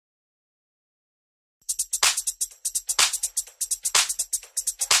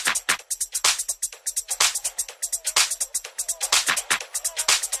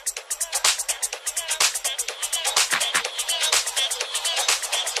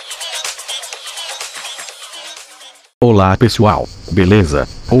Olá pessoal, beleza?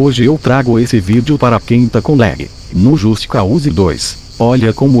 Hoje eu trago esse vídeo para quem tá com lag, no justcause2.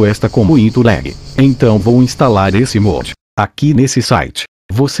 Olha como está com muito lag. Então vou instalar esse mod. Aqui nesse site,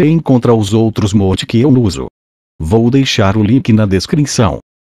 você encontra os outros mods que eu uso. Vou deixar o link na descrição.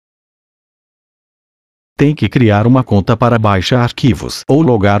 Tem que criar uma conta para baixar arquivos ou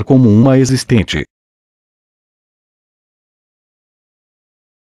logar como uma existente.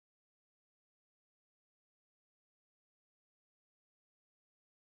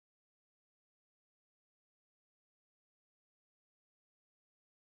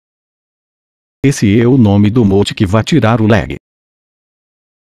 Esse é o nome do mod que vai tirar o lag.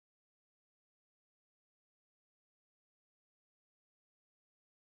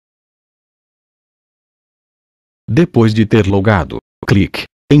 Depois de ter logado, clique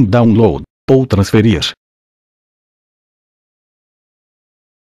em Download ou Transferir.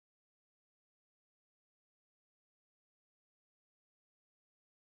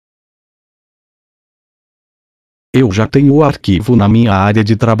 Eu já tenho o arquivo na minha área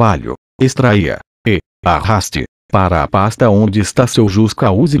de trabalho. Extraia e arraste para a pasta onde está seu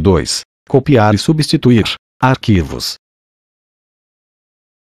justcause2. Copiar e substituir arquivos.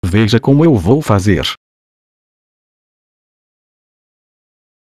 Veja como eu vou fazer.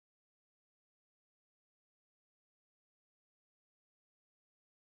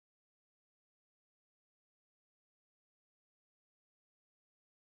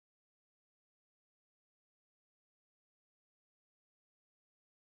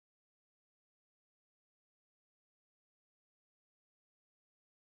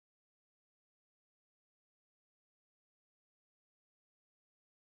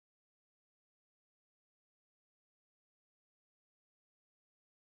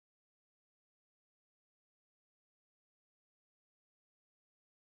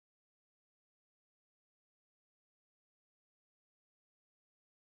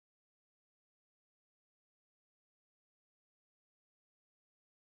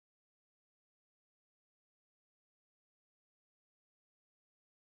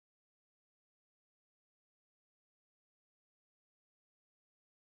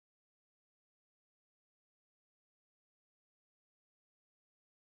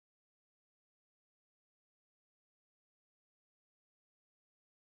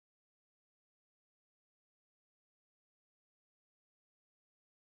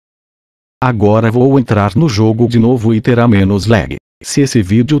 Agora vou entrar no jogo de novo e terá menos lag. Se esse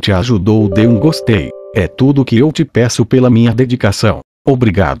vídeo te ajudou, dê um gostei. É tudo que eu te peço pela minha dedicação.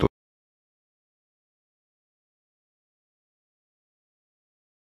 Obrigado.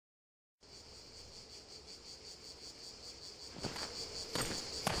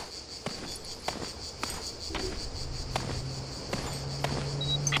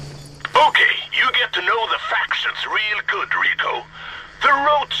 Okay, you get to know the factions real good, Rico. The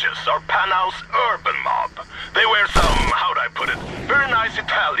Roaches are Panau's urban mob. They wear some, how'd I put it, very nice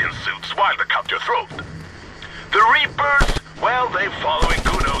Italian suits while they cut your throat. The Reapers, well, they follow in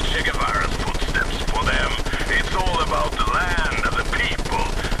good old Che Guevara's footsteps. For them, it's all about the land and the people,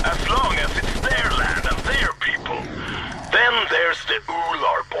 as long as it's their land and their people. Then there's the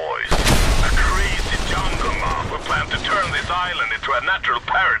Ular Boys, a crazy jungle mob who plan to turn this island into a natural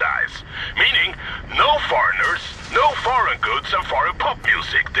paradise. Meaning, no foreigners, no foreign goods and foreign pop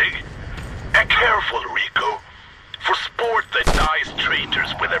music, dig? And careful, Rico. For sport they dice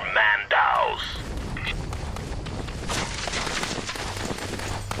traitors with their mandows.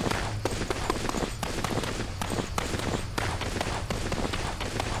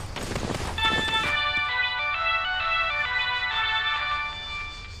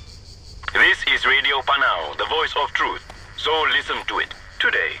 This is Radio Panau, the voice of truth. So listen to it.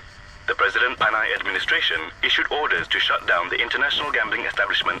 Today, the President Panay administration issued orders to shut down the international gambling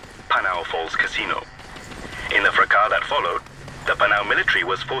establishment Panau Falls Casino. In the fracas that followed, the Panau military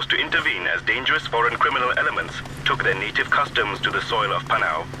was forced to intervene as dangerous foreign criminal elements took their native customs to the soil of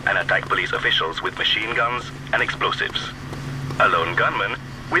Panau and attacked police officials with machine guns and explosives. A lone gunman,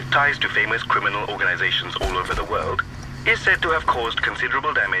 with ties to famous criminal organizations all over the world, is said to have caused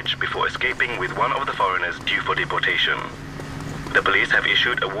considerable damage before escaping with one of the foreigners due for deportation. The police have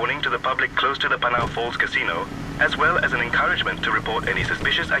issued a warning to the public close to the Panau Falls Casino, as well as an encouragement to report any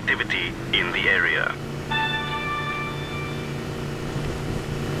suspicious activity in the area.